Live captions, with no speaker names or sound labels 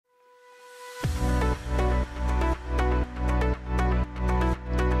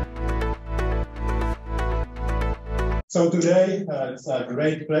So today, it's a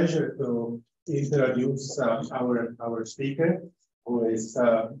great pleasure to introduce our speaker, who is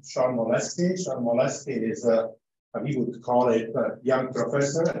Sean Molesky. Sean Molesky is we would call it a young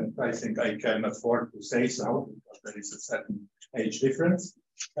professor, and I think I can afford to say so, because there is a certain age difference.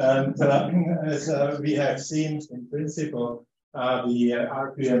 And as we have seen, in principle, the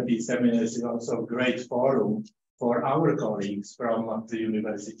RQMP seminars is also a great forum for our colleagues from the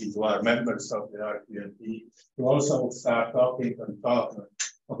universities who are members of the RQMP to also start talking and talk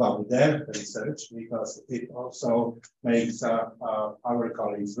about their research, because it also makes our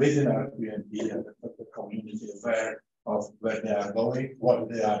colleagues within RQMP and the community aware of where they are going, what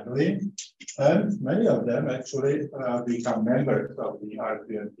they are doing. And many of them actually become members of the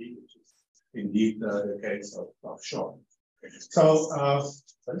RQMP, which is indeed the case of Sean. So,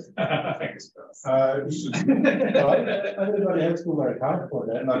 everybody has to work hard for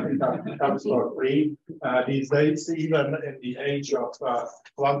that. Nothing comes for free. These days, even in the age of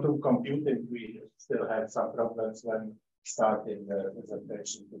quantum computing, we still have some problems when starting the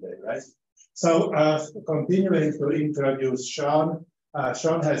presentation today, right? So, continuing to introduce Sean.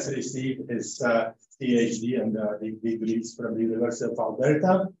 Sean has received his PhD and degrees from the University of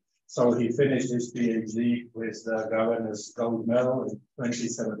Alberta. So he finished his PhD with the Governor's Gold Medal in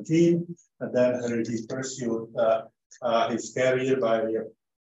 2017, and then he pursued his career by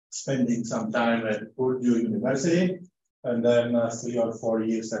spending some time at Purdue University, and then 3 or 4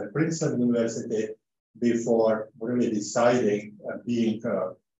 years at Princeton University before really deciding being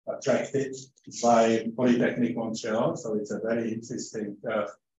attracted by Polytechnique Montreal. So it's a very interesting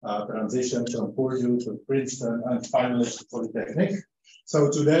transition from Purdue to Princeton and finally to Polytechnique. So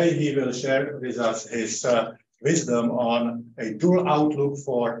today he will share with us his wisdom on a dual outlook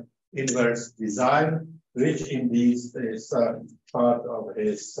for inverse design, which indeed is part of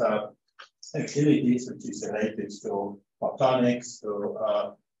his activities, which is related to photonics, to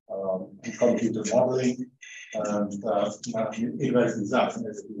computer modeling, and inverse design,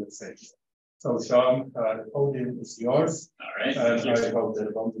 as we would say. So Sean, the podium is yours. All right. And I hope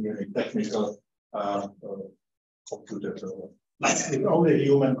there won't be any technical computer problem. It's only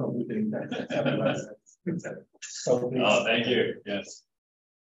human computing. So oh, thank you. Yes.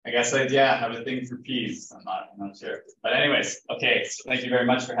 I guess I have a thing for peas. I'm not sure. But anyways, okay. So thank you very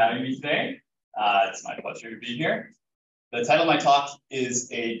much for having me today. It's my pleasure to be here. The title of my talk is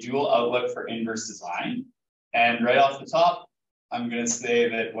A Dual Outlook for Inverse Design. And right off the top, I'm going to say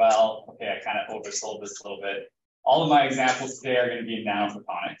that, well, okay, I kind of oversold this a little bit. All of my examples today are going to be in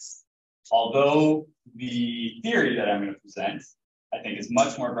nanophotonics. Although the theory that I'm going to present, I think, is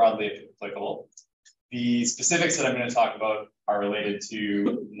much more broadly applicable. The specifics that I'm going to talk about are related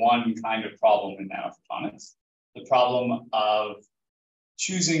to one kind of problem in nanophotonics, the problem of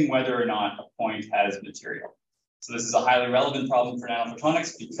choosing whether or not a point has material. So this is a highly relevant problem for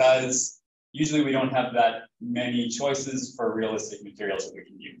nanophotonics because usually we don't have that many choices for realistic materials that we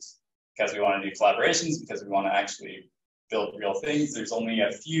can use. Because we want to do collaborations, because we want to actually build real things, there's only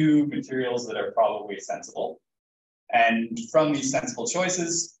a few materials that are probably sensible. And from these sensible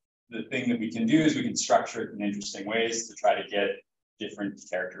choices, the thing that we can do is we can structure it in interesting ways to try to get different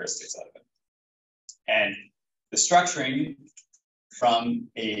characteristics out of it. And the structuring from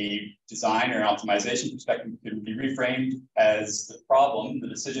a design or an optimization perspective can be reframed as the problem, the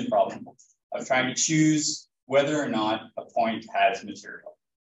decision problem, of trying to choose whether or not a point has material.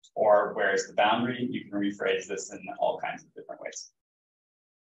 Or where is the boundary? You can rephrase this in all kinds of different ways.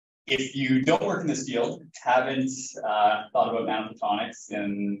 If you don't work in this field, haven't thought about nanophotonics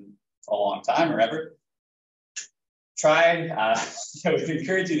in a long time or ever, I would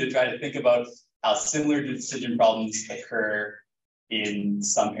encourage you to try to think about how similar decision problems occur in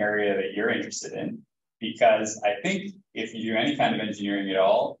some area that you're interested in. Because I think if you do any kind of engineering at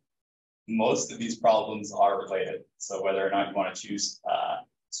all, most of these problems are related. So whether or not you want to choose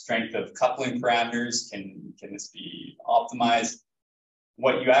strength of coupling parameters, can this be optimized?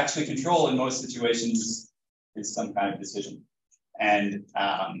 What you actually control in most situations is some kind of decision. And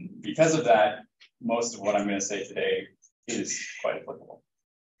because of that, most of what I'm going to say today is quite applicable.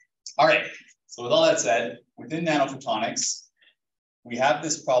 All right, so with all that said, within nanophotonics, we have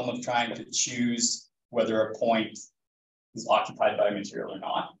this problem of trying to choose whether a point is occupied by material or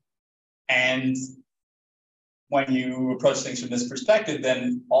not. And when you approach things from this perspective,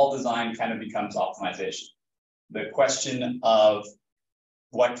 then all design kind of becomes optimization. The question of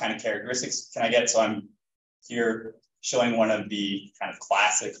what kind of characteristics can I get? So I'm here showing one of the kind of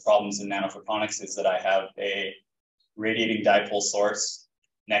classic problems in nanophotonics is that I have a radiating dipole source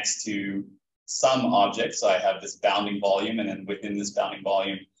next to some object. So I have this bounding volume, and then within this bounding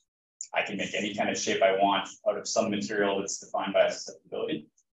volume, I can make any kind of shape I want out of some material that's defined by susceptibility.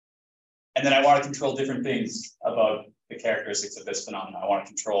 And then I want to control different things about the characteristics of this phenomenon. I want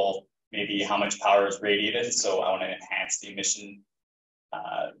to control maybe how much power is radiated. So I want to enhance the emission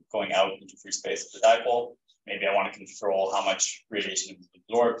going out into free space of the dipole. Maybe I want to control how much radiation is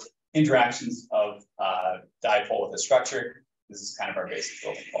absorbed. Interactions of dipole with a structure. This is kind of our basic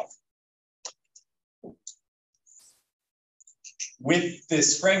building block. With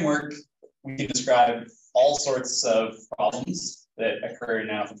this framework, we can describe all sorts of problems that occur in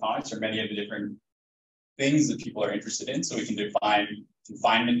nanophotonics, or many of the different things that people are interested in. So we can define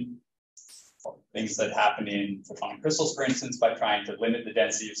confinement, things that happen in photonic crystals, for instance, by trying to limit the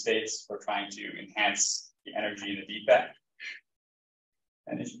density of states or trying to enhance the energy in a defect.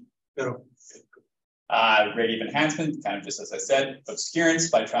 Radiative enhancement, kind of just as I said. Obscurance,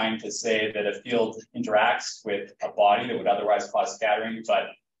 by trying to say that a field interacts with a body that would otherwise cause scattering, but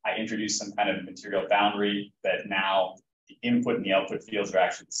I introduce some kind of material boundary that now the input and the output fields are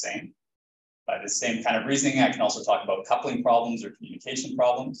actually the same. By the same kind of reasoning, I can also talk about coupling problems or communication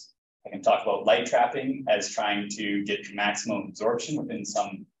problems. I can talk about light trapping as trying to get maximum absorption within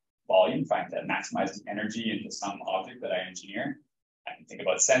some volume, trying to maximize the energy into some object that I engineer. I can think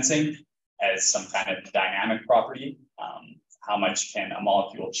about sensing as some kind of dynamic property. How much can a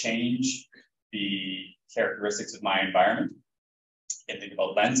molecule change the characteristics of my environment? I can think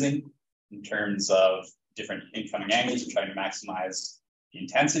about lensing in terms of different incoming angles and trying to maximize the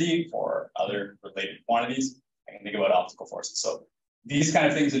intensity or other related quantities. I can think about optical forces. So these kind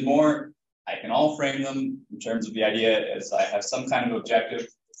of things and more, I can all frame them in terms of the idea as I have some kind of objective.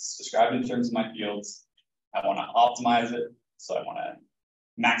 It's described in terms of my fields. I want to optimize it. So I want to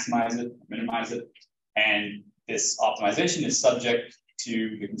maximize it, minimize it. And this optimization is subject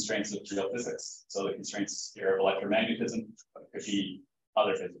to the constraints of real physics. So the constraints here of electromagnetism, but it could be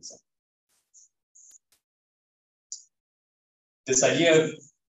other physics. This idea of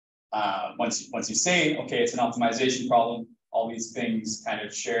once you say, okay, it's an optimization problem, all these things kind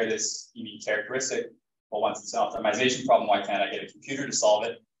of share this unique characteristic. Well, once it's an optimization problem, why can't I get a computer to solve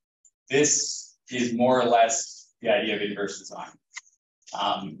it? This is more or less the idea of inverse design.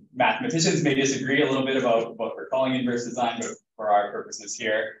 Mathematicians may disagree a little bit about what we're calling inverse design, but for our purposes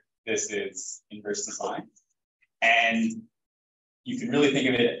here, this is inverse design. And you can really think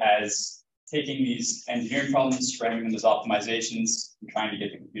of it as taking these engineering problems, framing them as optimizations, and trying to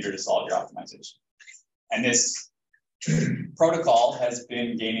get the computer to solve your optimization. And this protocol has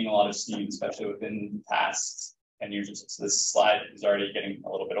been gaining a lot of steam, especially within the past 10 years or so. So this slide is already getting a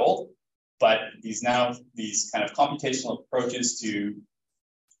little bit old, but these kind of computational approaches to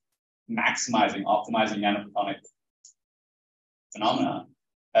maximizing, optimizing nanophotonic phenomena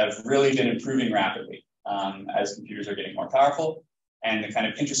have really been improving rapidly as computers are getting more powerful. And the kind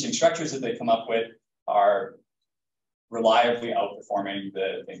of interesting structures that they come up with are reliably outperforming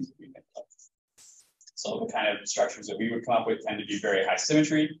the things that we think of. So the kind of structures that we would come up with tend to be very high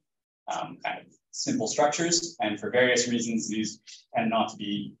symmetry, kind of simple structures. And for various reasons, these tend not to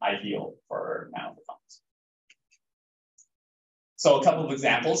be ideal for nanophotons. So a couple of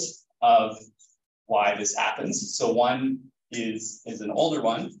examples of why this happens. So one is an older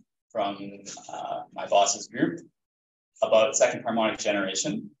one from my boss's group about second harmonic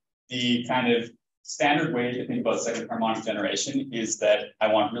generation. The kind of standard way to think about second harmonic generation is that I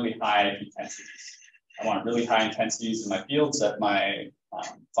want really high intensities. I want really high intensities in my fields at my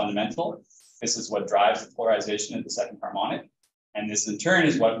fundamental. This is what drives the polarization of the second harmonic. And this in turn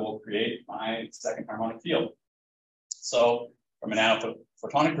is what will create my second harmonic field. So from a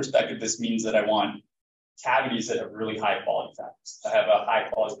nanophotonic perspective, this means that I want cavities that have really high quality factors. If I have a high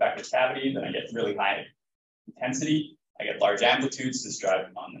quality factor cavity, then I get really high intensity. I get large amplitudes. This drives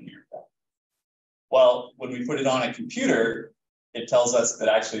a nonlinear effect. Well, when we put it on a computer, it tells us that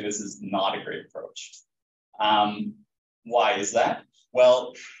actually this is not a great approach. Why is that?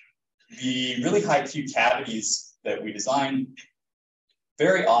 Well, the really high Q cavities that we design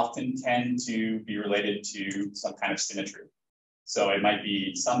very often tend to be related to some kind of symmetry. So it might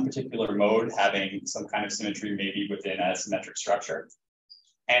be some particular mode having some kind of symmetry, maybe within a symmetric structure.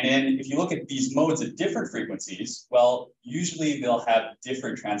 And then if you look at these modes at different frequencies, well, usually they'll have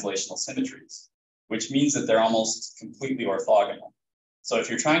different translational symmetries, which means that they're almost completely orthogonal. So if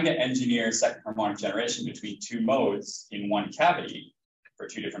you're trying to engineer second harmonic generation between two modes in one cavity for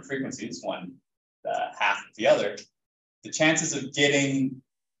two different frequencies, one half of the other, the chances of getting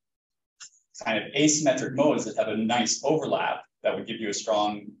kind of asymmetric modes that have a nice overlap that would give you a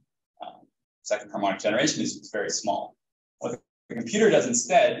strong second harmonic generation is very small. What the computer does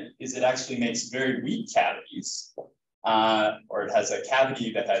instead is it actually makes very weak cavities, or it has a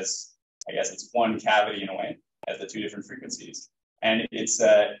cavity that has I guess it's one cavity in a way, at the two different frequencies. And it's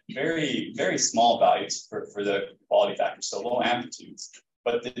very, very small values for the quality factor, so low amplitudes.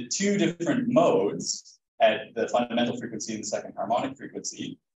 But the two different modes at the fundamental frequency and the second harmonic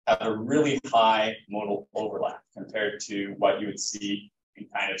frequency have a really high modal overlap compared to what you would see in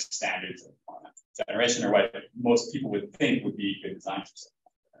kind of standard generation, or what most people would think would be good design for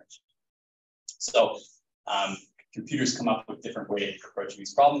generation. So computers come up with different ways of approaching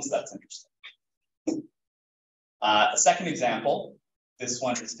these problems. That's interesting. A second example, this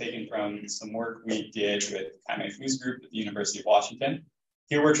one is taken from some work we did with Jaime Fu's group at the University of Washington.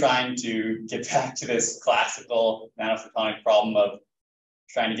 Here we're trying to get back to this classical nanophotonic problem of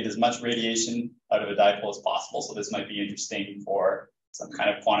trying to get as much radiation out of a dipole as possible. So this might be interesting for some kind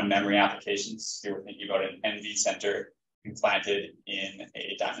of quantum memory applications. Here we're thinking about an NV center implanted in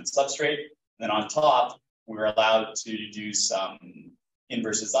a diamond substrate. And then on top, we're allowed to do some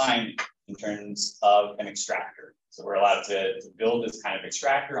inverse design in terms of an extractor. So we're allowed to build this kind of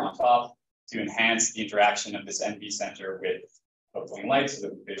extractor on top to enhance the interaction of this NV center with photoing light so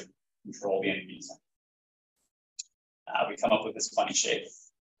that we could control the NV center. We come up with this funny shape.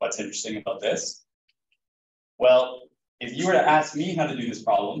 What's interesting about this? Well, if you were to ask me how to do this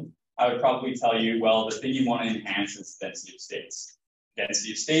problem, I would probably tell you, well, the thing you want to enhance is density of states.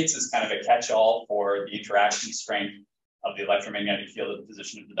 Density of states is kind of a catch-all for the interaction strength of the electromagnetic field at the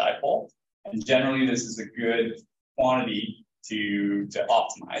position of the dipole. And generally, this is a good quantity to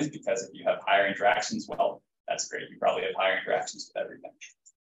optimize, because if you have higher interactions, well, that's great. You probably have higher interactions with everything.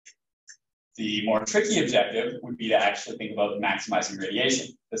 The more tricky objective would be to actually think about maximizing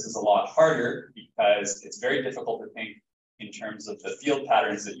radiation. This is a lot harder because it's very difficult to think in terms of the field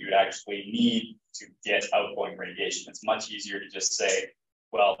patterns that you would actually need to get outgoing radiation. It's much easier to just say,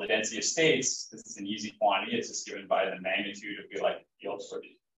 well, the density of states, this is an easy quantity. It's just given by the magnitude of the electric field, so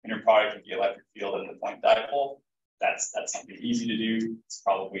the inner product of the electric field and the point dipole. That's something easy to do. It's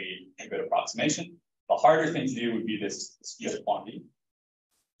probably a good approximation. The harder thing to do would be this field quantity.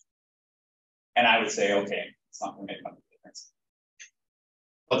 And I would say, okay, it's not going to make much difference.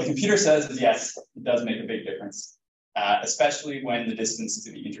 What the computer says is, yes, it does make a big difference, especially when the distance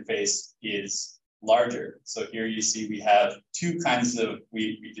to the interface is larger. So here you see we have two kinds of,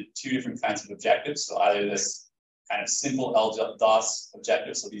 we did two different kinds of objectives. So either this kind of simple LDOS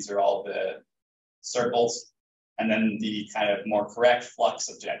objective, so these are all the circles, and then the kind of more correct flux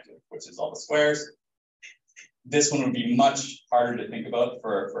objective, which is all the squares. This one would be much harder to think about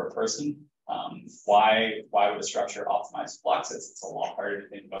for a person. Why would a structure optimize flux? It's a lot harder to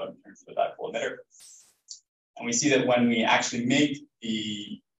think about in terms of a dipole emitter. And we see that when we actually make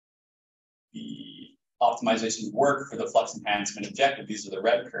the optimization work for the flux enhancement objective, these are the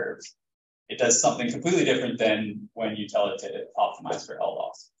red curves, it does something completely different than when you tell it to optimize for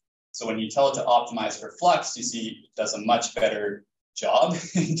LDOS. So when you tell it to optimize for flux, you see it does a much better job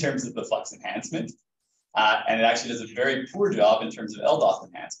in terms of the flux enhancement. And it actually does a very poor job in terms of LDOS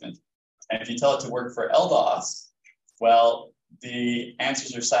enhancement. And if you tell it to work for LDOS, well, the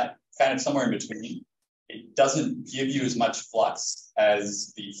answers are set kind of somewhere in between. It doesn't give you as much flux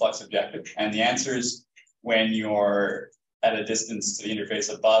as the flux objective. And the answers when you're at a distance to the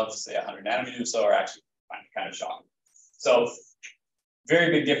interface above, say 100 nanometers or so, are actually kind of shocking. So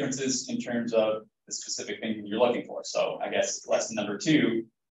very big differences in terms of the specific thing you're looking for. So I guess lesson number 2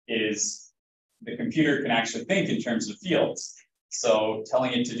 is the computer can actually think in terms of fields. So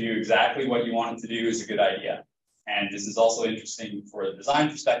telling it to do exactly what you want it to do is a good idea. And this is also interesting for the design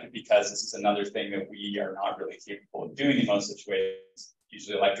perspective, because this is another thing that we are not really capable of doing in most situations.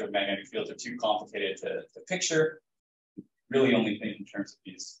 Usually electromagnetic fields are too complicated to picture. Really only think in terms of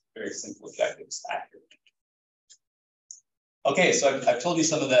these very simple objectives accurately. Okay, so I've told you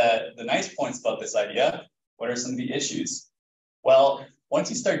some of the nice points about this idea. What are some of the issues? Well, once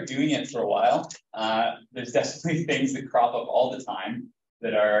you start doing it for a while, there's definitely things that crop up all the time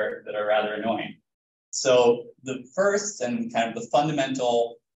that are rather annoying. So the first and kind of the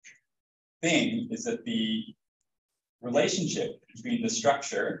fundamental thing is that the relationship between the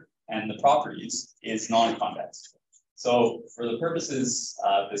structure and the properties is non-convex. So for the purposes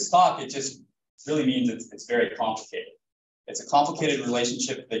of this talk, it just really means it's very complicated. It's a complicated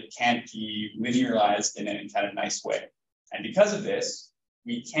relationship that can't be linearized in a kind of nice way. And because of this,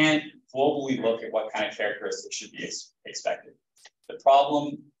 we can't globally look at what kind of characteristics should be expected. The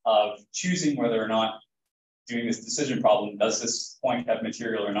problem of choosing whether or not doing this decision problem, does this point have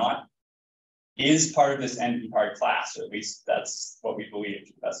material or not, is part of this NP-hard class, or at least that's what we believe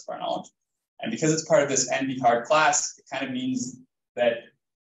to the best of our knowledge. And because it's part of this NP-hard class, it kind of means that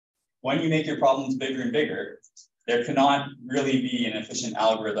when you make your problems bigger and bigger, there cannot really be an efficient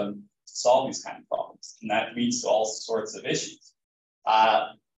algorithm solve these kind of problems. And that leads to all sorts of issues.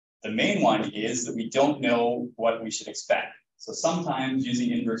 The main one is that we don't know what we should expect. So sometimes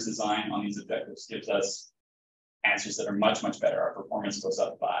using inverse design on these objectives gives us answers that are much, much better. Our performance goes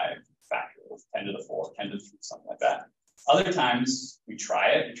up by a factor of 10 to the 4, 10 to the 3, something like that. Other times we try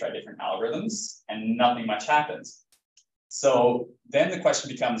it, we try different algorithms, and nothing much happens. So then the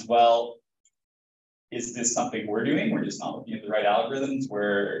question becomes, well, is this something we're doing? We're just not looking at the right algorithms.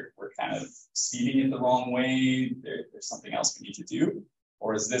 We're kind of seeding it the wrong way. There's something else we need to do.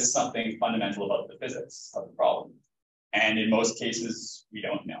 Or is this something fundamental about the physics of the problem? And in most cases, we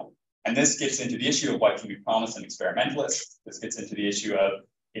don't know. And this gets into the issue of what can we promise an experimentalist. This gets into the issue of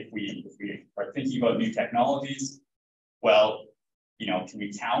if we are thinking about new technologies, well, you know, can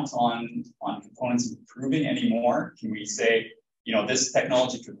we count on components improving anymore? Can we say, you know, this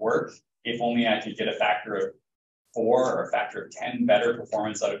technology could work if only I could get a factor of 4 or a factor of 10 better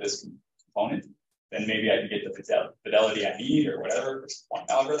performance out of this component? Then maybe I can get the fidelity I need or whatever, one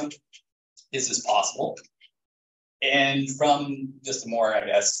algorithm. Is this possible? And from just a more, I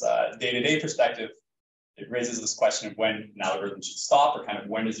guess, day-to-day perspective, it raises this question of when an algorithm should stop, or kind of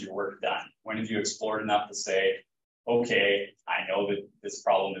when is your work done? When have you explored enough to say, okay, I know that this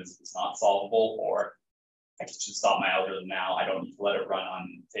problem is not solvable, or I should stop my algorithm now. I don't need to let it run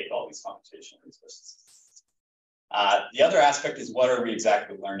on, take all these computational resources. The other aspect is, what are we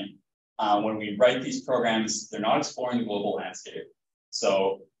exactly learning? When we write these programs, they're not exploring the global landscape.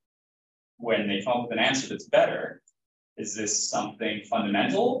 So when they come up with an answer that's better, is this something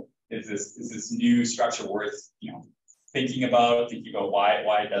fundamental? Is this new structure worth, you know, thinking about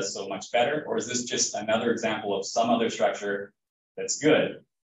why it does so much better? Or is this just another example of some other structure that's good?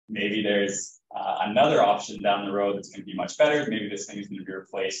 Maybe there's another option down the road that's going to be much better. Maybe this thing is going to be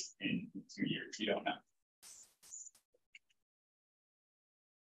replaced in 2 years. You don't know.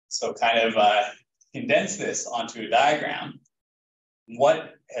 So kind of condense this onto a diagram.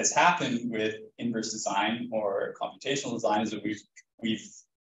 What has happened with inverse design or computational design is that we've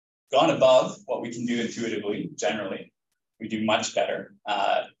gone above what we can do intuitively. Generally, we do much better.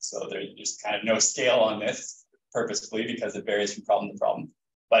 So there's just kind of no scale on this purposefully because it varies from problem to problem.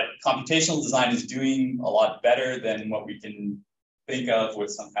 But computational design is doing a lot better than what we can think of with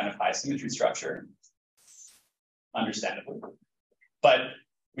some kind of high symmetry structure, understandably. But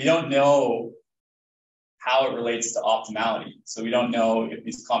we don't know how it relates to optimality. So we don't know if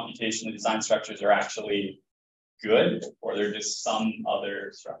these computational design structures are actually good or they're just some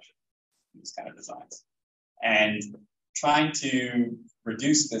other structure, these kind of designs. And trying to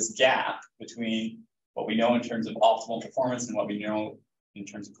reduce this gap between what we know in terms of optimal performance and what we know in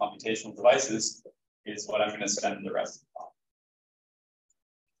terms of computational devices is what I'm going to spend the rest of the talk.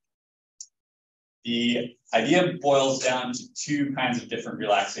 The idea boils down to 2 kinds of different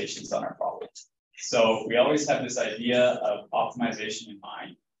relaxations on our problem. So we always have this idea of optimization in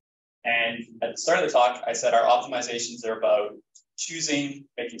mind. And at the start of the talk, I said our optimizations are about choosing,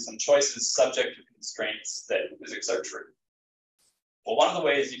 making some choices subject to constraints that physics are true. Well, one of the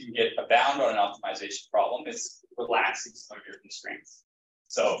ways you can get a bound on an optimization problem is relaxing some of your constraints.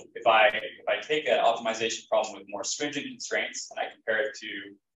 So if I take an optimization problem with more stringent constraints and I compare it to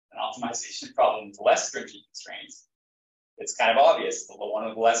an optimization problem with less stringent constraints, it's kind of obvious. The one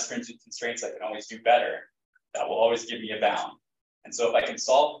with less stringent constraints, I can always do better. That will always give me a bound. And so if I can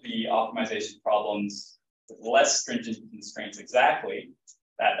solve the optimization problems with less stringent constraints exactly,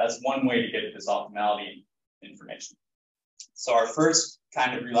 that's one way to get at this optimality information. So our first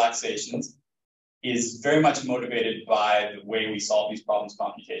kind of relaxations is very much motivated by the way we solve these problems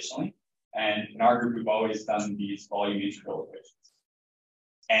computationally. And in our group, we've always done these volume integral equations.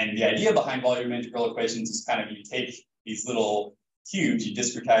 And the idea behind volume integral equations is kind of you take these little cubes, you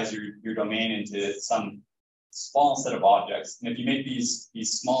discretize your domain into some small set of objects. And if you make these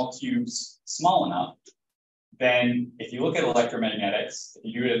small cubes small enough, then if you look at electromagnetics, if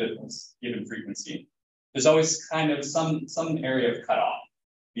you do it at a given frequency, there's always kind of some area of cutoff.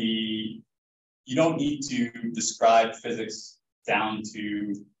 You don't need to describe physics down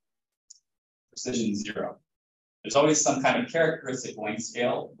to precision 0. There's always some kind of characteristic length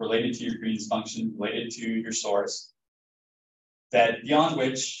scale related to your Green's function, related to your source, that beyond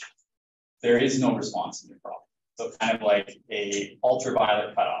which there is no response in your problem. So kind of like a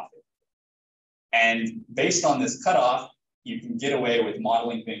ultraviolet cutoff. And based on this cutoff, you can get away with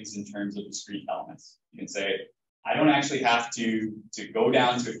modeling things in terms of discrete elements. You can say, I don't actually have to go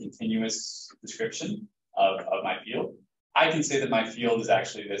down to a continuous description of my field. I can say that my field is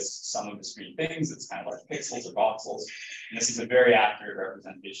actually this sum of discrete things. It's kind of like pixels or voxels. And this is a very accurate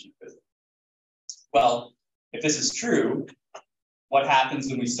representation of physics. Well, if this is true, what happens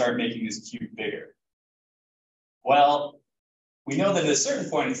when we start making this cube bigger? Well, we know that at a certain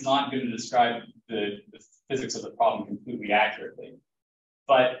point, it's not going to describe the physics of the problem completely accurately,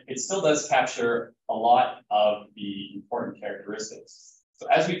 but it still does capture a lot of the important characteristics. So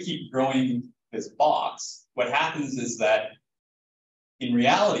as we keep growing this box, what happens is that in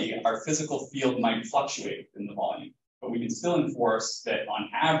reality, our physical field might fluctuate in the volume, but we can still enforce that on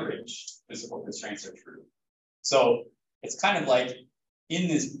average, physical constraints are true. So it's kind of like in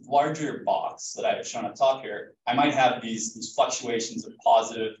this larger box that I've shown up top here, I might have these fluctuations of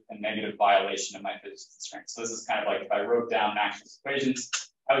positive and negative violation of my physical constraints. So this is kind of like if I wrote down Maxwell's equations,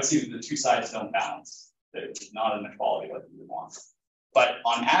 I would see that the two sides don't balance. There's not an equality like we would want. But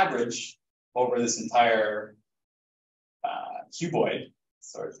on average, over this entire cuboid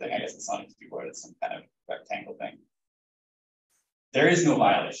sort of thing, I guess it's not a cuboid, it's some kind of rectangle thing, there is no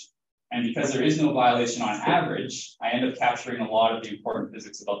violation. And because there is no violation on average, I end up capturing a lot of the important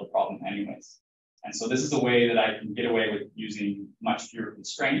physics about the problem anyways. And so this is a way that I can get away with using much fewer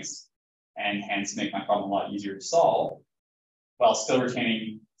constraints and hence make my problem a lot easier to solve while still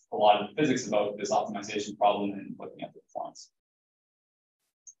retaining a lot of the physics about this optimization problem and looking at the performance.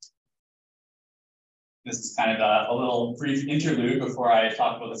 This is kind of a little brief interlude before I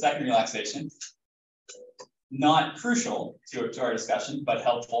talk about the second relaxation. Not crucial to our discussion, but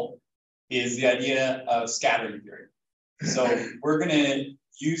helpful, is the idea of scattering theory. So we're going to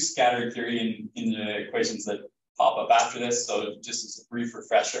use scattering theory in the equations that pop up after this. So just as a brief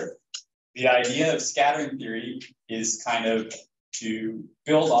refresher, the idea of scattering theory is kind of to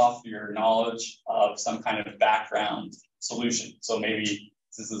build off your knowledge of some kind of background solution. So maybe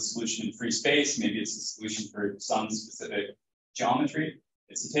this is a solution in free space, maybe it's a solution for some specific geometry.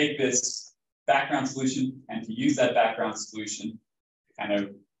 It's to take this background solution and to use that background solution to kind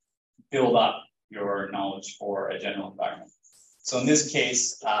of build up your knowledge for a general environment. So in this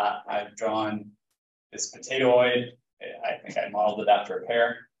case, I've drawn this potatoid. I think I modeled it after a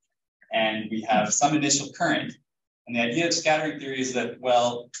pear. And we have some initial current. And the idea of scattering theory is that,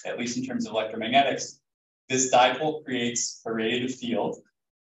 well, at least in terms of electromagnetics, this dipole creates a radiative field.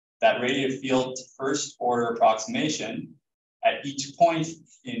 That radiative field first order approximation at each point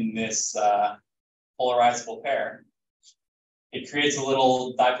in this polarizable pair, it creates a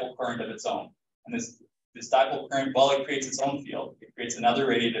little dipole current of its own. And this dipole current, well, it creates its own field. It creates another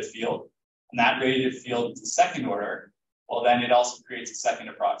radiative field. And that radiative field is the second order. Well, then it also creates a second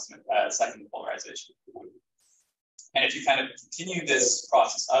second polarization. And if you kind of continue this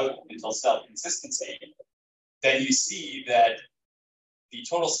process out until self-consistency, then you see that the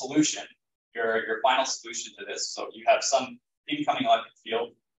total solution, your final solution to this, so you have some incoming electric field,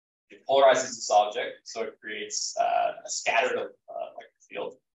 it polarizes this object, so it creates a scattered electric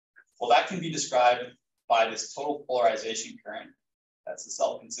field. Well, that can be described by this total polarization current. That's the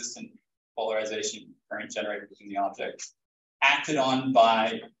self-consistent polarization current generated within the object, acted on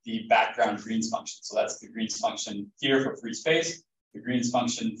by the background Green's function. So that's the Green's function here for free space, the Green's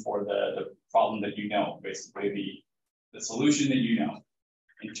function for the problem that you know, basically the solution that you know,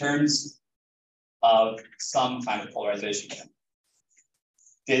 in terms of some kind of polarization.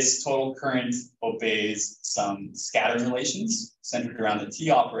 This total current obeys some scattering relations centered around the T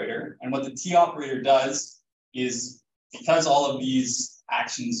operator. And what the T operator does is, because all of these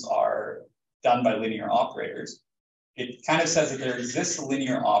actions are done by linear operators, it kind of says that there exists a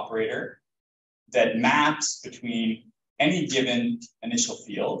linear operator that maps between any given initial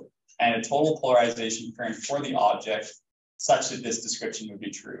field and a total polarization current for the object such that this description would be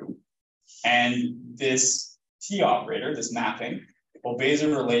true. And this T operator, this mapping, obeys a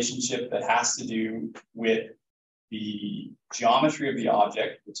relationship that has to do with the geometry of the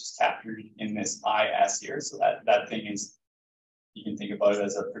object, which is captured in this IS here. So that thing is, you can think about it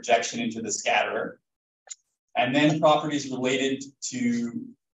as a projection into the scatterer. And then properties related to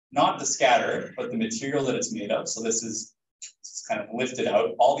not the scatterer, but the material that it's made of. So this is kind of lifted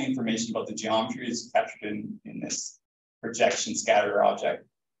out. All the information about the geometry is captured in this projection scatterer object.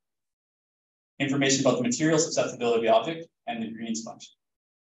 Information about the material susceptibility of the object and the Green's function.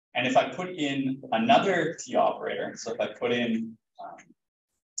 And if I put in another T operator, so if I put in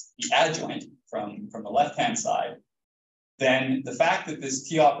the adjoint from the left-hand side, then the fact that this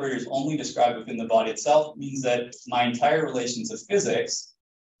T operator is only described within the body itself means that my entire relations of physics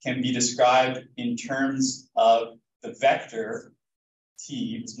can be described in terms of the vector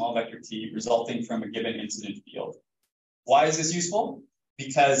T, the small vector T, resulting from a given incident field. Why is this useful?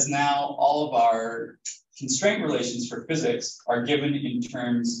 Because now all of our constraint relations for physics are given in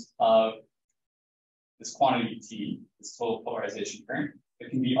terms of this quantity T, this total polarization current, that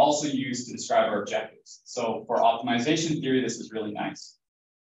can be also used to describe our objectives. So for optimization theory, this is really nice.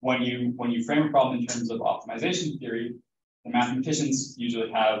 When you frame a problem in terms of optimization theory, the mathematicians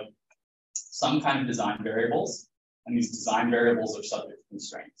usually have some kind of design variables, and these design variables are subject to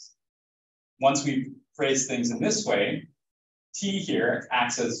constraints. Once we phrase things in this way, T here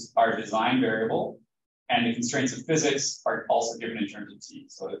acts as our design variable, and the constraints of physics are also given in terms of T.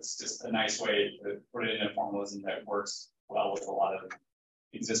 So it's just a nice way to put it in a formalism that works well with a lot of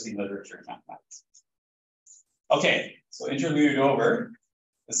existing literature in mathematics. Okay, so interlude over.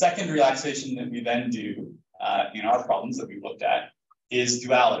 The second relaxation that we then do in our problems that we looked at is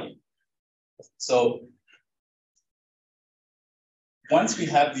duality. So once we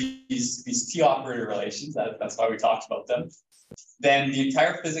have these T operator relations, that's why we talked about them, then the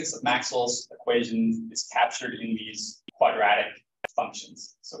entire physics of Maxwell's equation is captured in these quadratic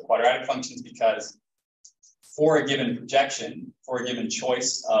functions. So quadratic functions because for a given projection, for a given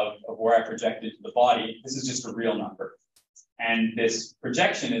choice of where I projected to the body, this is just a real number. And this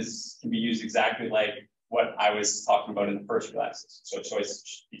projection can be used exactly like what I was talking about in the first relaxation. So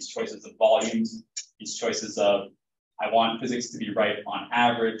these choices of volumes, these choices of, I want physics to be right on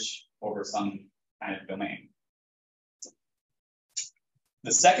average over some kind of domain.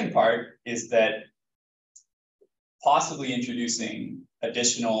 The second part is that possibly introducing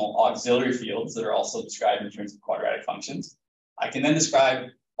additional auxiliary fields that are also described in terms of quadratic functions. I can then describe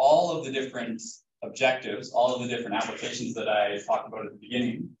all of the different objectives, all of the different applications that I talked about at the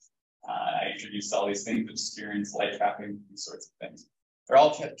beginning. I introduced all these things, experience, light trapping, these sorts of things. They're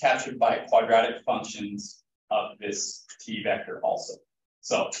all captured by quadratic functions of this T vector also.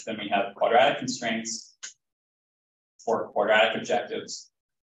 So then we have quadratic constraints for quadratic objectives,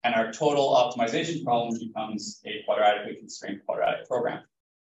 and our total optimization problem becomes a quadratically constrained quadratic program.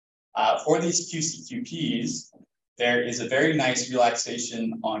 For these QCQPs, there is a very nice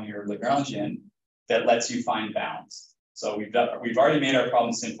relaxation on your Lagrangian that lets you find bounds. So we've already made our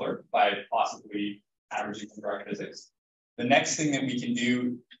problem simpler by possibly averaging quadratic physics. The next thing that we can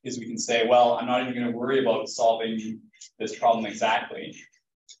do is we can say, well, I'm not even going to worry about solving this problem exactly.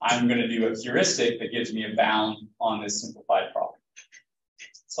 I'm going to do a heuristic that gives me a bound on this simplified problem.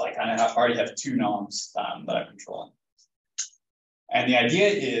 So I kind of already have two noms that I'm controlling. And the idea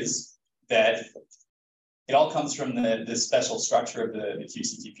is that it all comes from this special structure of the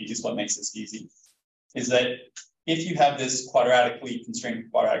QCTPs. What makes this easy is that if you have this quadratically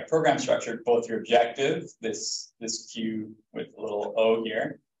constrained quadratic program structure, both your objective, this Q with a little O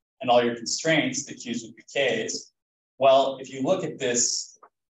here, and all your constraints, the Q's with the K's, well, if you look at this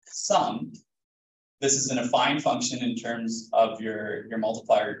sum, this is an affine function in terms of your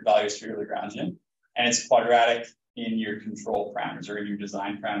multiplier values for your Lagrangian, and it's quadratic in your control parameters or in your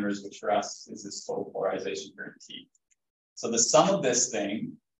design parameters, which for us is this total polarization current T. So the sum of this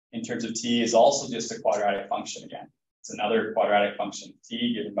thing in terms of T is also just a quadratic function again. It's another quadratic function,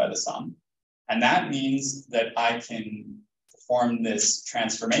 T given by the sum. And that means that I can perform this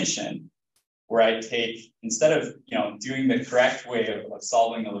transformation where I take, instead of doing the correct way of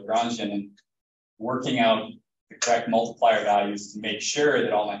solving a Lagrangian and working out the correct multiplier values to make sure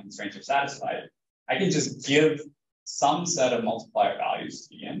that all my constraints are satisfied, I can just give some set of multiplier values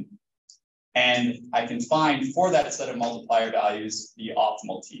to begin, and I can find for that set of multiplier values the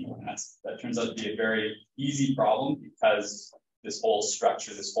optimal T. And that turns out to be a very easy problem because this whole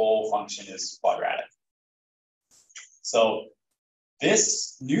structure, this whole function is quadratic. So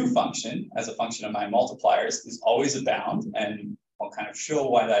this new function as a function of my multipliers is always a bound, and I'll kind of show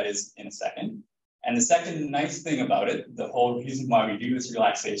why that is in a second. And the second nice thing about it, the whole reason why we do this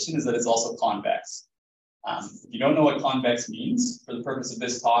relaxation, is that it's also convex. If you don't know what convex means, for the purpose of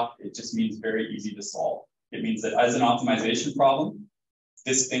this talk, it just means very easy to solve. It means that as an optimization problem,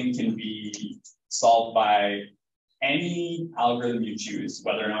 this thing can be solved by any algorithm you choose.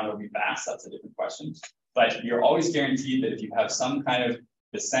 Whether or not it'll be fast, that's a different question. But you're always guaranteed that if you have some kind of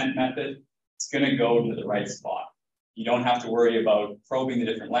descent method, it's going to go to the right spot. You don't have to worry about probing the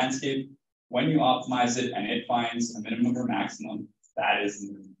different landscape. When you optimize it and it finds a minimum or maximum, that is the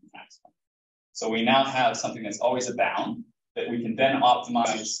minimum or maximum. So we now have something that's always a bound that we can then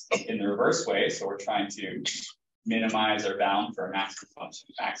optimize in the reverse way. So we're trying to minimize our bound for a maximum function,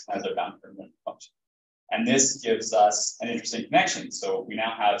 maximize our bound for a minimum function. And this gives us an interesting connection. So we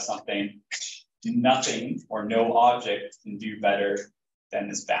now have something nothing or no object can do better than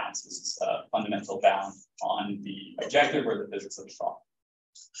this bound. So this is a fundamental bound on the objective or the physics of the problem.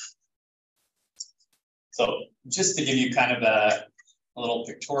 So just to give you kind of a little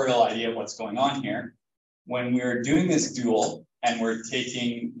pictorial idea of what's going on here, when we're doing this dual and we're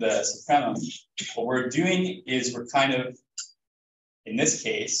taking the supremum, what we're doing is we're kind of in this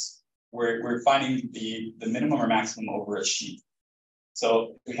case, we're finding the minimum or maximum over a sheet.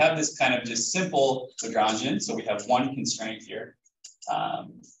 So we have this kind of just simple Lagrangian. So we have one constraint here.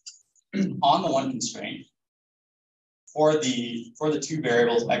 On the one constraint, for the two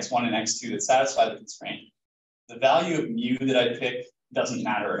variables x1 and x2 that satisfy the constraint, the value of mu that I pick doesn't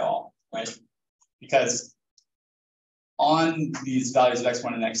matter at all, right? Because on these values of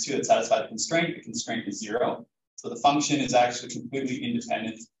x1 and x2 that satisfy the constraint is 0. So the function is actually completely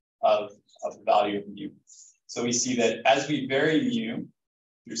independent of the value of mu. So we see that as we vary mu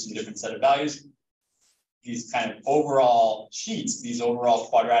through some different set of values, these kind of overall sheets, these overall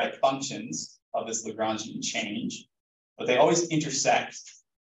quadratic functions of this Lagrangian change, but they always intersect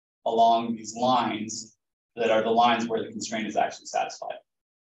along these lines that are the lines where the constraint is actually satisfied.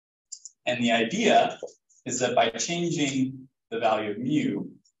 And the idea is that by changing the value of mu,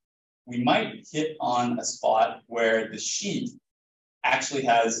 we might hit on a spot where the sheet actually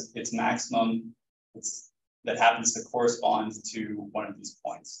has its maximum that happens to correspond to one of these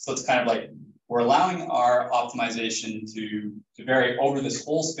points. So it's kind of like we're allowing our optimization to vary over this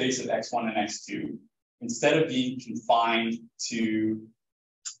whole space of x1 and x2, instead of being confined to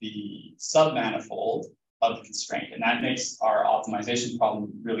the submanifold of the constraint. And that makes our optimization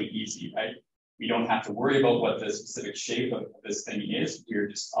problem really easy, right? We don't have to worry about what the specific shape of this thing is. We're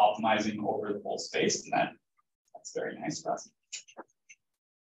just optimizing over the whole space, and that's very nice for us.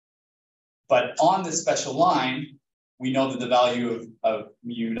 But on this special line, we know that the value of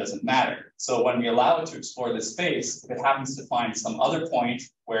mu doesn't matter. So when we allow it to explore this space, if it happens to find some other point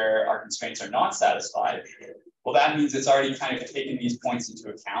where our constraints are not satisfied, well, that means it's already kind of taken these points into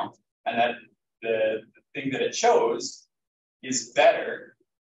account, and that the thing that it chose is better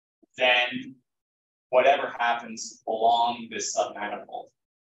than whatever happens along this submanifold.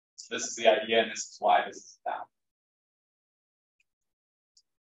 So this is the idea, and this is why this is about.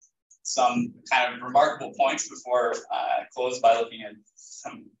 Some kind of remarkable points before I close by looking at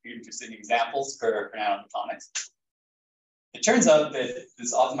some interesting examples for nanophotonics. It turns out that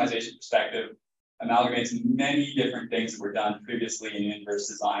this optimization perspective amalgamates many different things that were done previously in inverse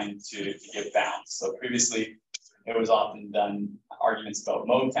design to give bounds. So previously, it was often done arguments about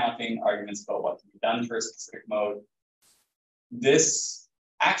mode counting, arguments about what can be done for a specific mode. This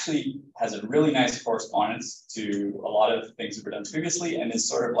actually has a really nice correspondence to a lot of things that were done previously, and is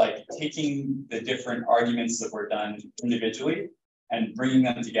sort of like taking the different arguments that were done individually and bringing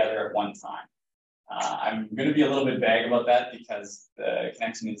them together at one time. I'm going to be a little bit vague about that because the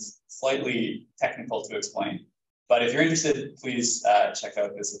connection is slightly technical to explain. But if you're interested, please check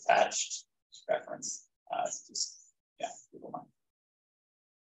out this attached reference. Google mine.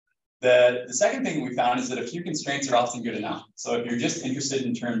 The second thing we found is that a few constraints are often good enough. So if you're just interested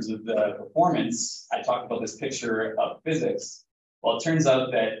in terms of the performance, I talked about this picture of physics. Well, it turns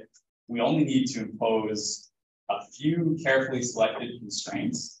out that we only need to impose a few carefully selected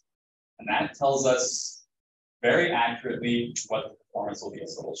constraints, and that tells us very accurately what the performance will be.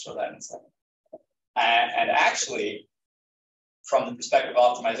 So we'll show that in a second. And actually, from the perspective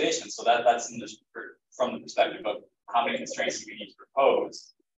of optimization, so that's from the perspective of how many constraints do we need to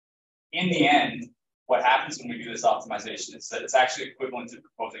propose. In the end, what happens when we do this optimization is that it's actually equivalent to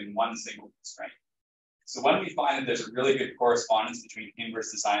proposing one single constraint. So when we find that there's a really good correspondence between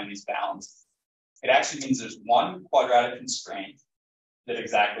inverse design and these bounds, it actually means there's one quadratic constraint that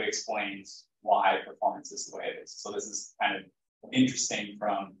exactly explains why performance is the way it is. So this is kind of interesting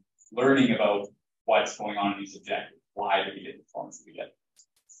from learning about what's going on in these objectives. Why do we get the performance that we get?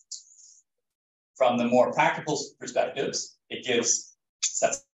 From the more practical perspectives, it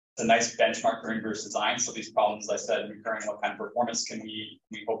sets a nice benchmark for inverse design. So these problems, as I said, recurring, what kind of performance can we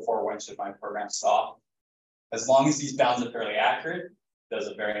hope for? When should my program stop? As long as these bounds are fairly accurate, it does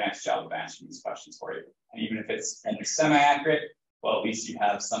a very nice job of answering these questions for you. And even if it's only semi-accurate, well, at least you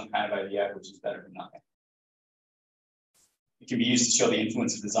have some kind of idea, which is better than nothing. It can be used to show the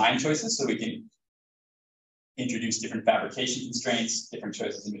influence of design choices. So we can introduce different fabrication constraints, different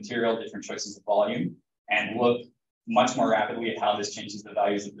choices of material, different choices of volume, and look much more rapidly at how this changes the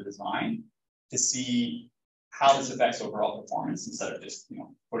values of the design to see how this affects overall performance instead of just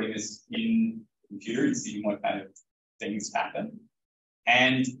putting this in the computer and seeing what kind of things happen.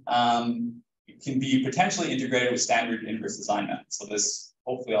 And it can be potentially integrated with standard inverse design methods. So this,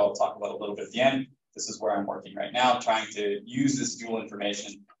 hopefully I'll talk about a little bit at the end. This is where I'm working right now, trying to use this dual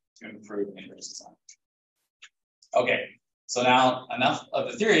information to improve inverse design. Okay, so now enough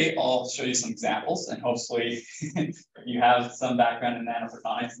of the theory. I'll show you some examples, and hopefully if you have some background in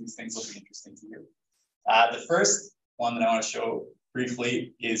nanophotonics, these things will be interesting to you. The first one that I want to show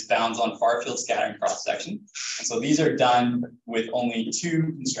briefly, is bounds on far field scattering cross section. And so these are done with only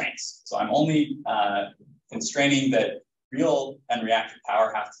two constraints. So I'm only constraining that real and reactive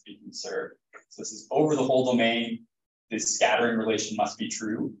power have to be conserved. So this is over the whole domain. This scattering relation must be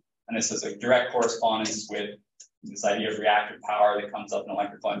true. And this is a direct correspondence with this idea of reactive power that comes up in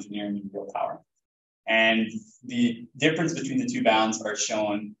electrical engineering and real power. And the difference between the two bounds are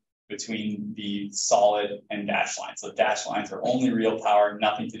shown between the solid and dashed lines. So dashed lines are only real power,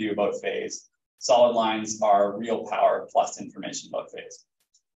 nothing to do about phase. Solid lines are real power plus information about phase.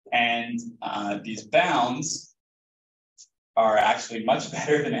 And these bounds are actually much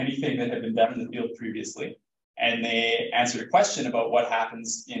better than anything that had been done in the field previously. And they answered a question about what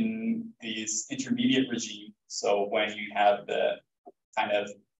happens in these intermediate regimes. So when you have the kind of,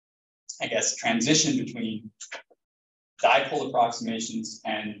 I guess, transition between dipole approximations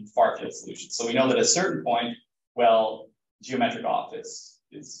and far field solutions. So we know that at a certain point, well, geometric office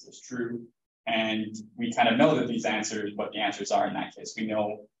is true. And we kind of know that these answers, what the answers are in that case. We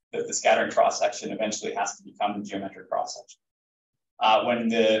know that the scattering cross-section eventually has to become the geometric cross-section. When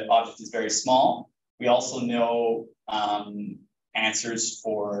the object is very small, we also know answers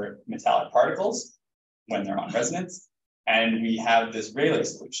for metallic particles when they're on resonance. And we have this Rayleigh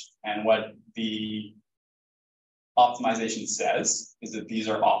solution. And what the optimization says is that these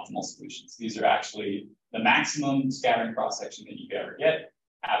are optimal solutions. These are actually the maximum scattering cross-section that you could ever get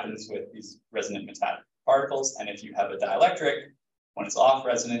happens with these resonant metallic particles. And if you have a dielectric, when it's off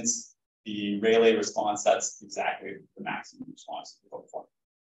resonance, the Rayleigh response, that's exactly the maximum response you hope for.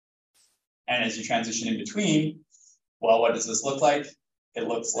 And as you transition in between, well, what does this look like? It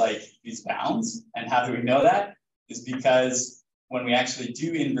looks like these bounds. And how do we know that? Is because when we actually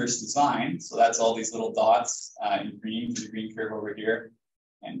do inverse design, so that's all these little dots in green for the green curve over here,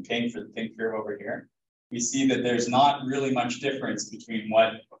 and pink for the pink curve over here, we see that there's not really much difference between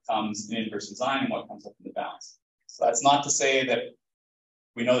what comes in inverse design and what comes up in the bounds. So that's not to say that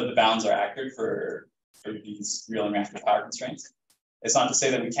we know that the bounds are accurate for these real and reactive power constraints. It's not to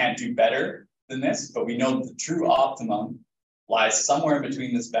say that we can't do better than this, but we know that the true optimum lies somewhere in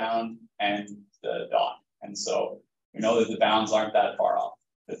between this bound and the dot. And so we know that the bounds aren't that far off,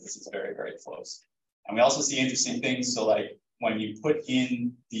 that this is very, very close. And we also see interesting things. So like when you put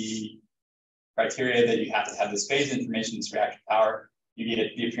in the criteria that you have to have this phase information, this reactive power, you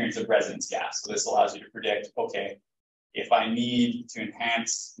get the appearance of resonance gas. So this allows you to predict, okay, if I need to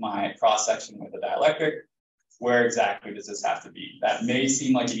enhance my cross-section with a dielectric, where exactly does this have to be? That may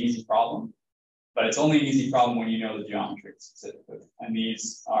seem like an easy problem, but it's only an easy problem when you know the geometry specifically. And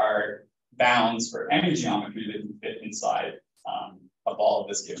these are bounds for any geometry that can fit inside a ball of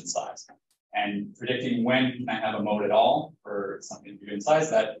this given size. And predicting when can I have a mode at all for something given size,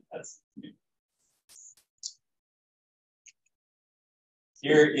 that's new.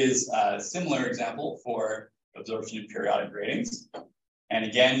 Here is a similar example for absorption of periodic gratings. And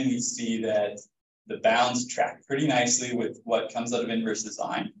again, we see that the bounds track pretty nicely with what comes out of inverse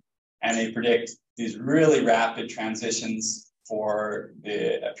design. And they predict these really rapid transitions for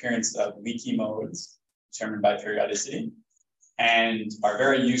the appearance of leaky modes determined by periodicity, and are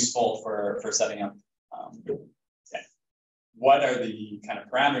very useful for setting up what are the kind of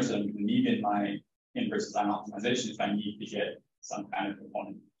parameters that I'm going to need in my inverse design optimization if I need to get some kind of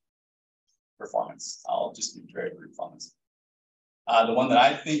component performance. I'll just be very brief on this. The one that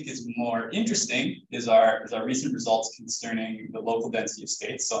I think is more interesting is our recent results concerning the local density of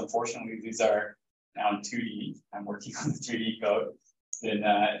states. So unfortunately, these are now in 2D. I'm working on the 3D code.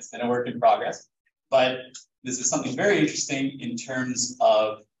 It's been a work in progress. But this is something very interesting in terms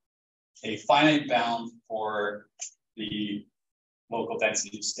of a finite bound for the local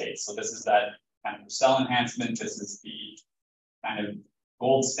density of states. So this is that kind of cell enhancement. This is the kind of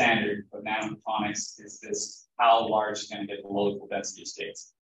gold standard of nanophotonics, is this how large can I get the local density of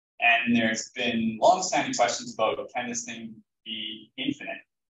states? And there's been long-standing questions about, can this thing be infinite?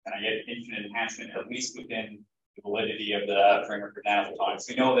 Can I get infinite enhancement, at least within the validity of the framework of nanophotonics?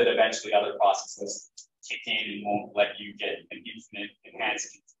 We know that eventually other processes kick in and won't let you get an infinite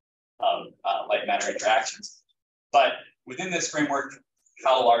enhancement of light matter interactions. But within this framework,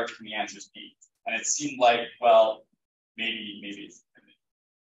 how large can the answers be? And it seemed like, well, maybe it's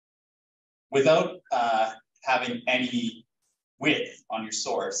without having any width on your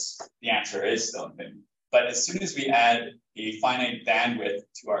source, the answer is still infinite. But as soon as we add a finite bandwidth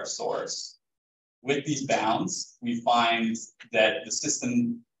to our source, with these bounds, we find that the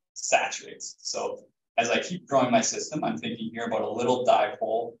system saturates. So as I keep growing my system, I'm thinking here about a little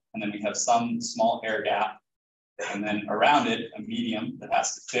dipole, and then we have some small air gap, and then around it, a medium that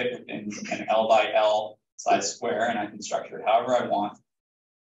has to fit within an L by L size square, and I can structure it however I want.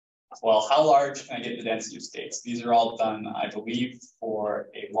 Well, how large can I get the density of states? These are all done, I believe, for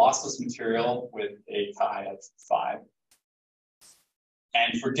a lossless material with a chi of 5.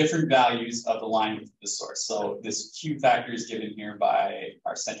 And for different values of the line with the source. So this Q factor is given here by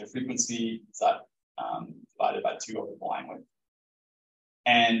our center frequency, divided by 2 over the line width.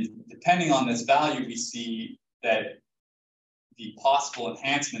 And depending on this value, we see that the possible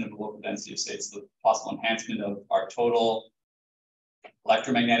enhancement of the local density of states, the possible enhancement of our total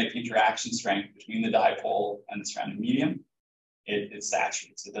electromagnetic interaction strength between the dipole and the surrounding medium, it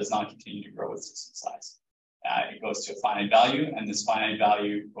saturates. It does not continue to grow with system size. It goes to a finite value, and this finite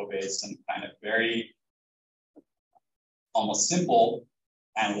value obeys some kind of very almost simple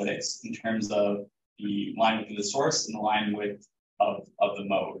analytics in terms of the line width of the source and the line width of the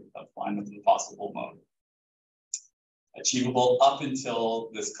mode, of line width of the possible mode. Achievable up until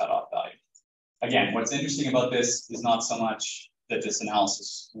this cutoff value. Again, what's interesting about this is not so much that this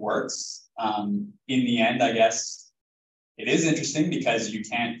analysis works. In the end, I guess it is interesting because you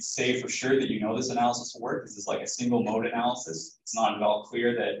can't say for sure that you know this analysis will work. This is like a single mode analysis. It's not at all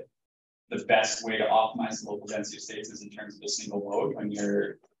clear that the best way to optimize the local density of states is in terms of a single mode when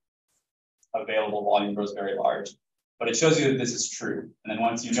your available volume grows very large. But it shows you that this is true. And then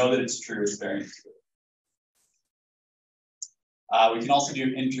once you know that it's true, it's very intuitive. We can also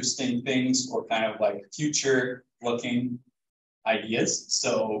do interesting things or kind of like future looking ideas.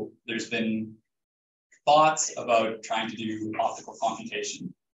 So there's been thoughts about trying to do optical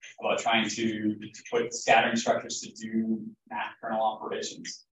computation, about trying to put scattering structures to do math kernel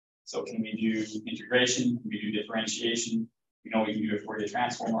operations. So can we do integration? Can we do differentiation? We know we can do a Fourier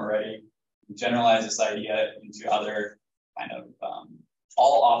transform already. We generalize this idea into other kind of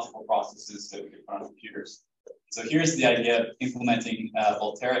all optical processes that we can put on computers. So here's the idea of implementing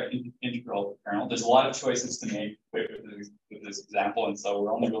Volterra integral kernel. There's a lot of choices to make with this example, and so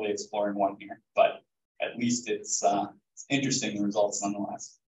we're only really exploring one here, but at least it's interesting, the results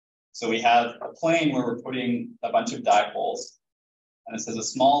nonetheless. So we have a plane where we're putting a bunch of dipoles, and it says a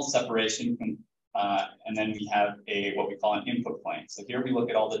small separation, and then we have what we call an input plane. So here we look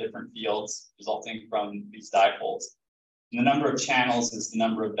at all the different fields resulting from these dipoles. And the number of channels is the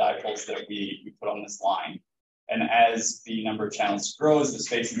number of dipoles that we put on this line. And as the number of channels grows, the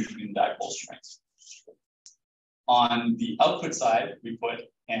spacing between the dipoles shrinks. On the output side, we put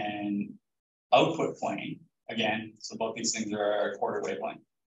an output plane, again, so both these things are a quarter wavelength.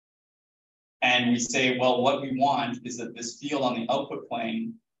 And we say, well, what we want is that this field on the output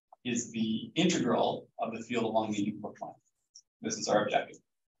plane is the integral of the field along the input plane. This is our objective.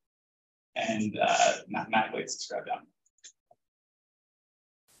 And mathematically, it's described down.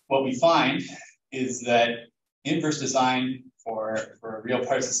 What we find is that inverse design for a real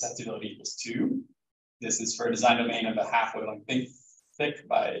part susceptibility equals 2. This is for a design domain of a half wavelength thick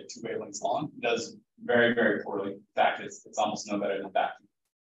by 2 wavelengths long. It does very, very poorly. In fact, it's almost no better than vacuum.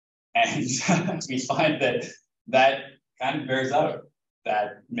 And we find that kind of bears out.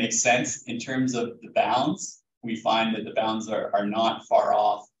 That makes sense in terms of the bounds. We find that the bounds are not far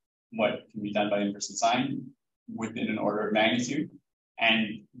off what can be done by inverse design within an order of magnitude.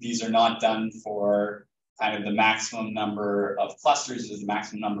 And these are not done for kind of the maximum number of clusters or the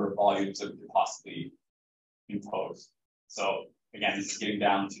maximum number of volumes that we could possibly impose. So again, this is getting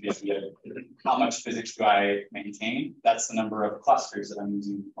down to the idea of how much physics do I maintain? That's the number of clusters that I'm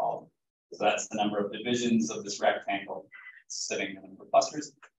using in the problem. So that's the number of divisions of this rectangle sitting in the number of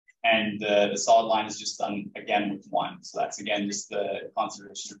clusters. And the solid line is just done again with 1. So that's again just the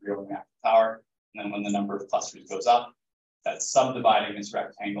conservation of real reactive power. And then when the number of clusters goes up, that's subdividing this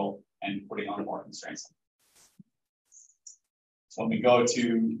rectangle and putting on more constraints. So when we go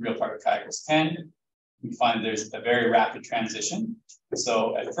to real part of chi equals 10, we find there's a very rapid transition.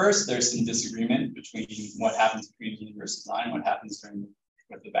 So at first, there's some disagreement between what happens between the inverse design and what happens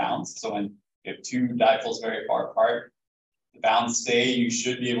with the bounds. So when you have 2 dipoles very far apart, the bounds say you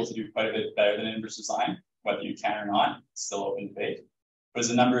should be able to do quite a bit better than inverse design, whether you can or not, it's still open debate. But as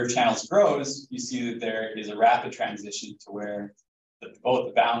the number of channels grows, you see that there is a rapid transition to where both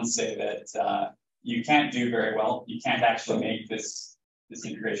the bounds say that you can't do very well. You can't actually make this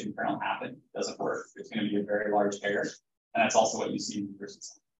integration kernel happen. It doesn't work. It's going to be a very large error. And that's also what you see in inverse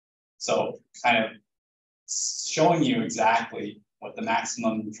design. So kind of showing you exactly what the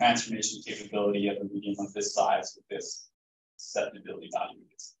maximum transformation capability of a medium of this size with this susceptibility value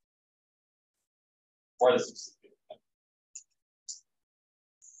is. For this susceptibility.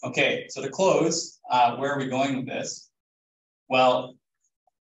 Okay, so to close, where are we going with this? Well,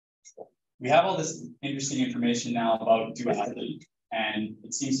 we have all this interesting information now about duality. and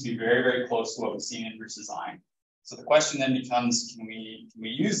it seems to be very, very close to what we see in inverse design. So the question then becomes, can we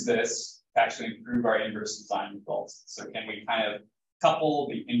use this to actually improve our inverse design results? So can we kind of couple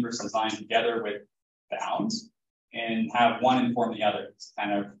the inverse design together with bounds and have one inform the other to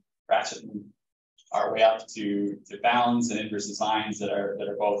kind of ratchet our way up to bounds and inverse designs that are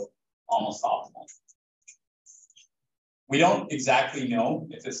both almost optimal? We don't exactly know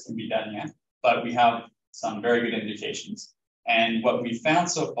if this can be done yet, but we have some very good indications. And what we found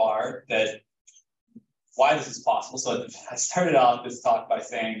so far that why this is possible. So I started off this talk by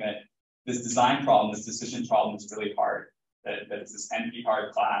saying that this design problem, this decision problem is really hard, that it's this NP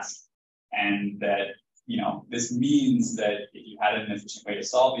hard class, and that, you know, this means that if you had an efficient way to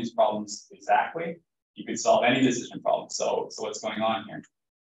solve these problems exactly, you could solve any decision problem. So what's going on here?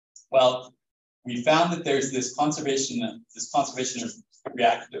 Well, we found that there's this conservation of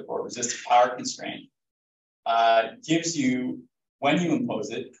reactive or resistive power constraint gives you, when you impose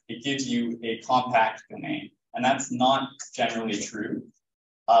it, it gives you a compact domain. And that's not generally true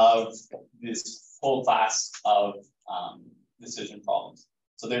of this whole class of decision problems.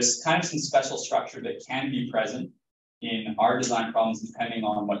 So there's kind of some special structure that can be present in our design problems depending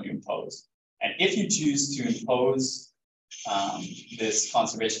on what you impose. And if you choose to impose this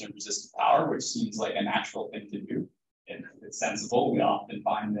conservation of resistive power, which seems like a natural thing to do, if it's sensible, we often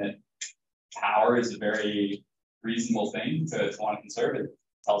find that power is a very reasonable thing to want to conserve. It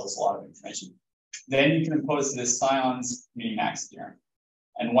tells us a lot of information. Then you can impose this Sion's minimax theorem.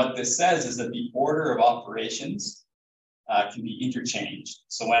 And what this says is that the order of operations can be interchanged.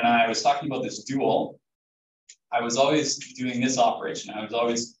 So when I was talking about this dual, I was always doing this operation. I was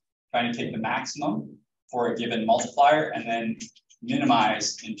always trying to take the maximum for a given multiplier and then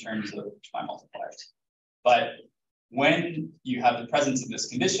minimize in terms of my multipliers. But when you have the presence of this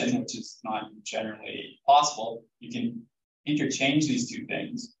condition, which is not generally possible, you can interchange these two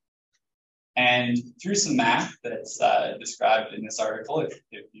things. And through some math that's described in this article,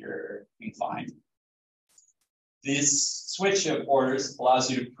 if you're inclined, this switch of orders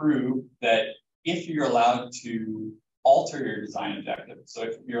allows you to prove that if you're allowed to alter your design objective, so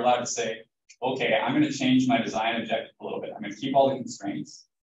if you're allowed to say, okay, I'm going to change my design objective a little bit, I'm going to keep all the constraints,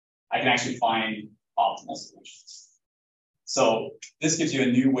 I can actually find optimal solutions. So this gives you a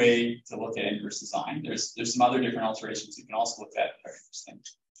new way to look at inverse design. There's some other different alterations you can also look at that are interesting.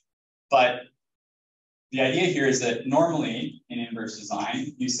 But the idea here is that normally in inverse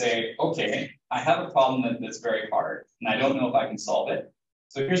design, you say, okay, I have a problem that's very hard, and I don't know if I can solve it.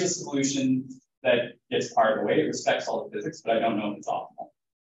 So here's a solution that gets part of the way. It respects all the physics, but I don't know if it's optimal.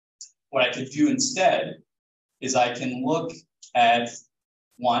 What I could do instead is I can look at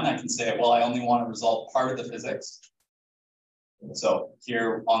one, I can say, well, I only want to resolve part of the physics. So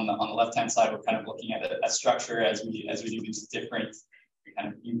here on the left-hand side, we're kind of looking at a structure as we do these different, we kind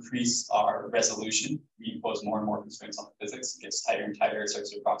of increase our resolution. We impose more and more constraints on the physics. It gets tighter and tighter, starts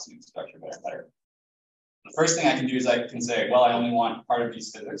to approximate the structure better and better. The first thing I can do is I can say, well, I only want part of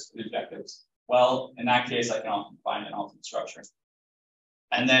these physics for the objectives. Well, in that case, I can often find an optimal structure.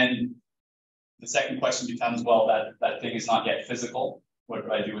 And then the second question becomes, well, that thing is not yet physical. What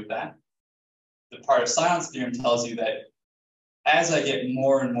do I do with that? The part of Sion's theorem tells you that as I get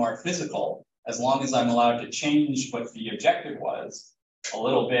more and more physical, as long as I'm allowed to change what the objective was a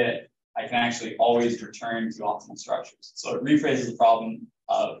little bit, I can actually always return to optimal structures. So it rephrases the problem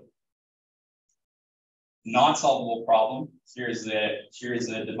of not solvable problem. Here's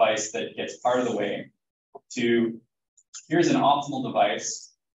a device that gets part of the way to here's an optimal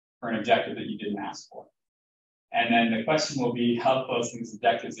device for an objective that you didn't ask for. And then the question will be how close these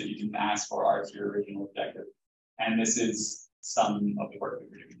objectives that you didn't ask for are to your original objective. And this is some of the work that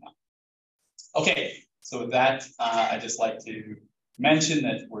we're doing now. Okay, so with that, I'd just like to mention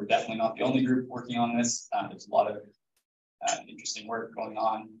that we're definitely not the only group working on this. There's a lot of interesting work going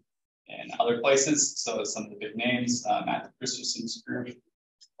on in other places. So some of the big names, Matthew Christensen's group,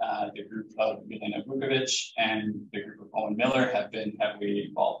 the group of Milena Vukovic, and the group of Owen Miller have been heavily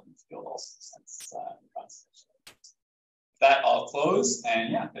involved in the field also since the constellation. With that, I'll close,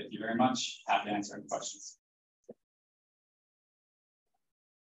 and yeah, thank you very much. Happy to answer any questions.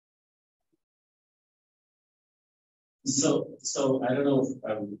 So I don't know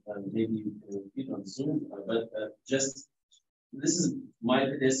if maybe you can repeat on Zoom, but just this is my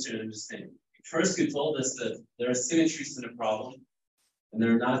pedestrian understanding. First, you told us that there are symmetries to the problem, and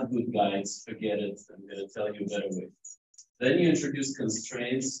they're not good guides. Forget it. I'm going to tell you a better way. Then you introduce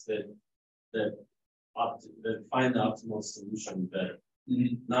constraints that find the optimal solution better.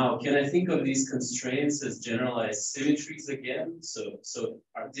 Now, can I think of these constraints as generalized symmetries again?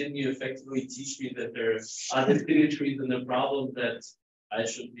 Didn't you effectively teach me that there are other symmetries in the problem that I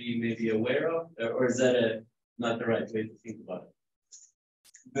should be maybe aware of, or is that not the right way to think about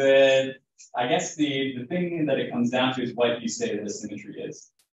it? I guess the thing that it comes down to is what you say that a symmetry is.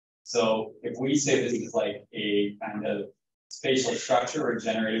 So if we say this is like a kind of spatial structure or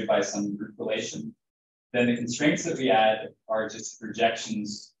generated by some group relation, then the constraints that we add are just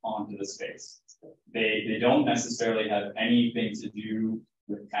projections onto the space. They don't necessarily have anything to do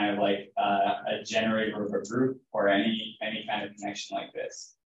with kind of like a generator of a group or any kind of connection like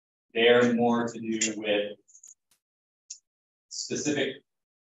this. They're more to do with specific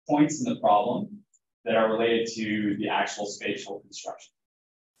points in the problem that are related to the actual spatial construction.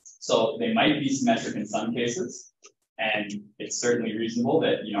 So they might be symmetric in some cases, and it's certainly reasonable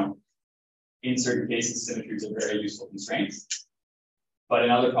that, you know, in certain cases, symmetries are very useful constraints, but in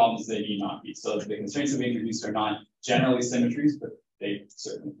other problems, they need not be. So the constraints that we introduce are not generally symmetries, but they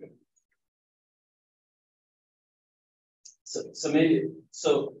certainly could.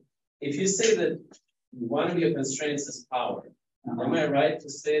 So if you say that one of your constraints is power, am I right to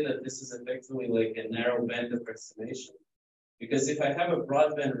say that this is effectively like a narrow band approximation? Because if I have a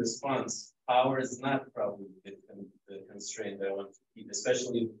broadband response, power is not probably the constraint I want to keep,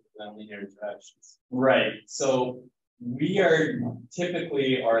 especially with nonlinear interactions. Right. So we are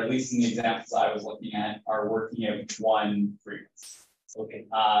typically, or at least in the examples I was looking at, are working at one frequency. Okay.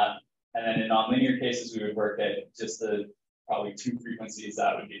 And then in nonlinear cases, we would work at just the probably two frequencies.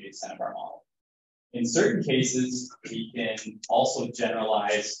 That would be the extent of our model. In certain cases, we can also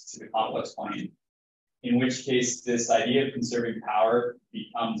generalize to the complex plane, in which case this idea of conserving power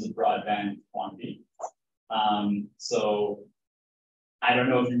becomes a broadband quantity. So I don't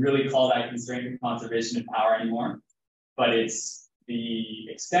know if you really call that constraint the conservation of power anymore, but it's the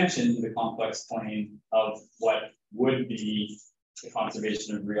extension to the complex plane of what would be the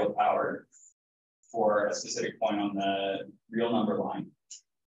conservation of real power for a specific point on the real number line.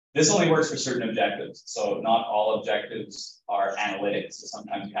 This only works for certain objectives. So not all objectives are analytic. So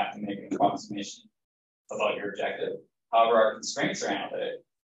sometimes you have to make an approximation about your objective. However, our constraints are analytic.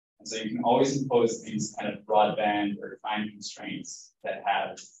 And so you can always impose these kind of broadband or time constraints that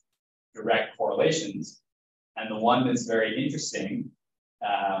have direct correlations. And the one that's very interesting,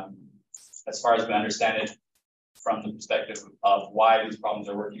 as far as we understand it, from the perspective of why these problems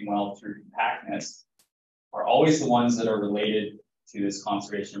are working well through compactness, are always the ones that are related to this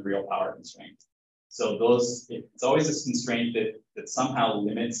conservation of real power constraint. So it's always this constraint that somehow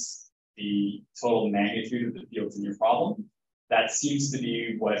limits the total magnitude of the fields in your problem. That seems to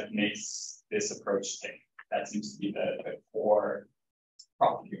be what makes this approach tick. That seems to be the core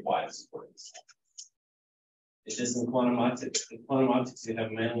property of why this works. It is in quantum optics. In quantum optics, you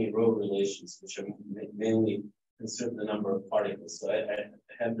have mainly row relations, which are mainly concerned the number of particles. So I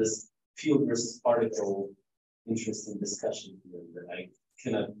have this field versus particle interesting discussion here that I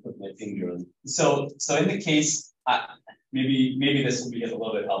cannot put my finger on. So in the case, maybe this will be a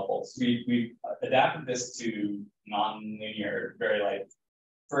little bit helpful. So we adapted this to nonlinear, very like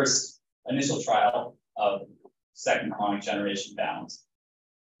first initial trial of second harmonic generation bounds.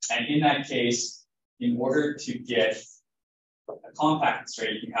 And in that case, in order to get a compact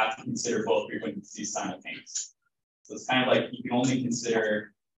constraint, you have to consider both frequencies simultaneously. So it's kind of like you can only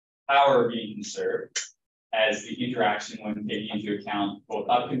consider power being conserved as the interaction when taking into account both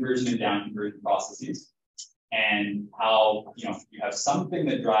up conversion and down conversion processes, and how you have something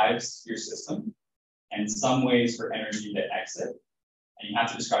that drives your system and some ways for energy to exit, and you have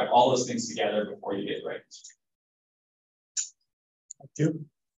to describe all those things together before you get the right constraint. Thank you.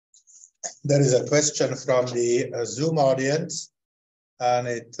 There is a question from the Zoom audience, and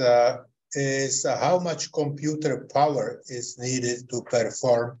it is how much computer power is needed to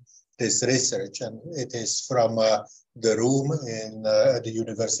perform this research, and it is from the room in the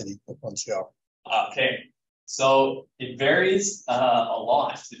University of Montreal. Okay, so it varies a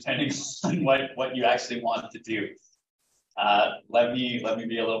lot depending on what you actually want to do. Let me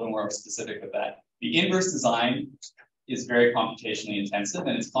be a little bit more specific with that. The inverse design is very computationally intensive,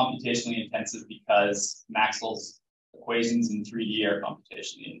 and it's computationally intensive because Maxwell's equations in 3D are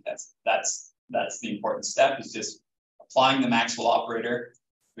computationally intensive. That's the important step, is just applying the Maxwell operator.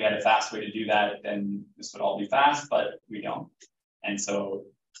 If we had a fast way to do that, then this would all be fast, but we don't. And so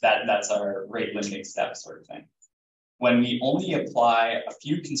that's our rate limiting step sort of thing. When we only apply a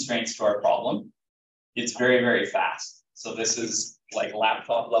few constraints to our problem, it's very, very fast. So this is like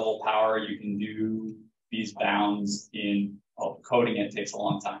laptop level power. You can do these bounds in, well, coding it takes a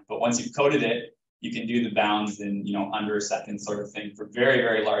long time, but once you've coded it, you can do the bounds in, under a second sort of thing for very,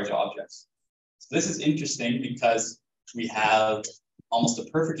 very large objects. So this is interesting because we have almost a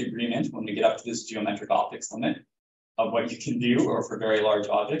perfect agreement when we get up to this geometric optics limit of what you can do, or for very large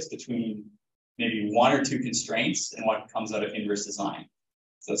objects, between maybe one or two constraints and what comes out of inverse design.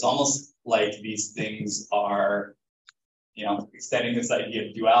 So it's almost like these things are, extending this idea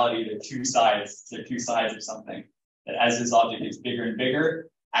of duality. They're two sides of something. That as this object gets bigger and bigger,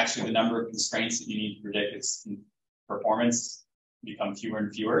 actually the number of constraints that you need to predict its performance become fewer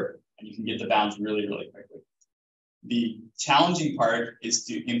and fewer, and you can get the bounds really, really quickly. The challenging part is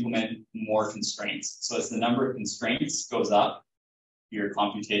to implement more constraints. So as the number of constraints goes up, your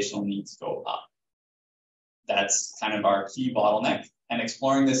computational needs go up. That's kind of our key bottleneck. And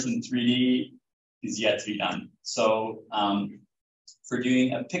exploring this in 3D is yet to be done. So for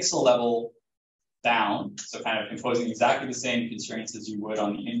doing a pixel level bound, so kind of imposing exactly the same constraints as you would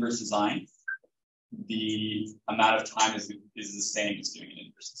on the inverse design, the amount of time is the same as doing an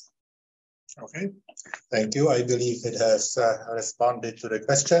inverse design. Okay, thank you. I believe it has responded to the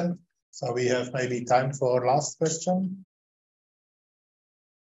question. So we have maybe time for last question.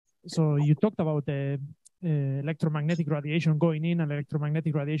 So you talked about the electromagnetic radiation going in and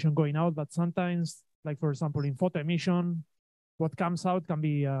electromagnetic radiation going out, but sometimes, like for example, in photo emission, what comes out can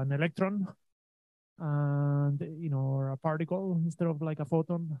be an electron, and or a particle instead of like a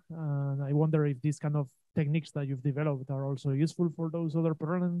photon. And I wonder if these kind of techniques that you've developed are also useful for those other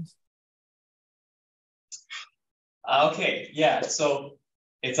problems. Okay, yeah. So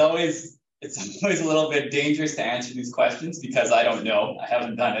it's always a little bit dangerous to answer these questions because I don't know. I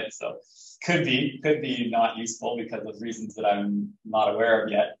haven't done it, so could be not useful because of reasons that I'm not aware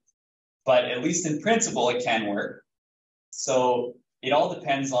of yet. But at least in principle, it can work. So it all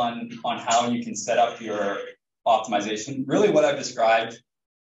depends on how you can set up your optimization. Really, what I've described,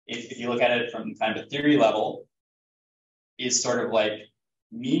 if you look at it from kind of a theory level, is sort of like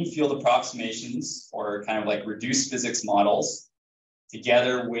mean field approximations, or kind of like reduced physics models,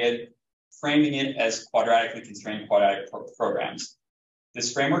 together with framing it as quadratically constrained quadratic programs.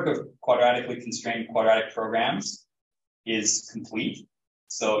 This framework of quadratically constrained quadratic programs is complete.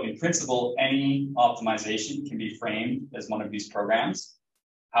 So in principle, any optimization can be framed as one of these programs.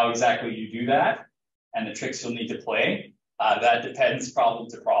 How exactly you do that and the tricks you'll need to play, that depends problem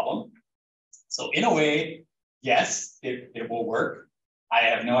to problem. So in a way, yes, it will work. I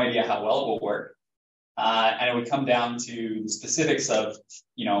have no idea how well it will work. And it would come down to the specifics of,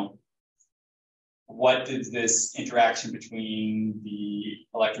 what does this interaction between the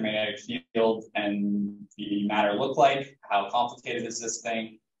electromagnetic field and the matter look like? How complicated is this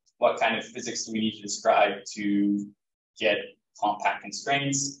thing? What kind of physics do we need to describe to get compact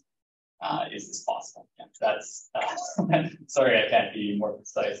constraints? Is this possible? Yeah, that's, sorry, I can't be more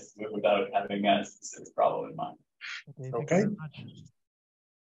precise without having a specific problem in mind. Okay.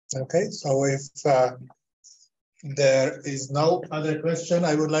 Okay, so if there is no other question,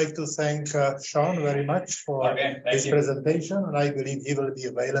 I would like to thank Sean very much for his presentation, and I believe he will be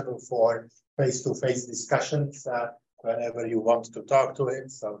available for face-to-face discussions whenever you want to talk to him.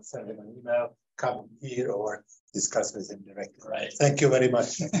 So send him an email, come here, or discuss with him directly. Right. Thank you very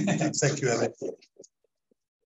much. Thank you, everyone.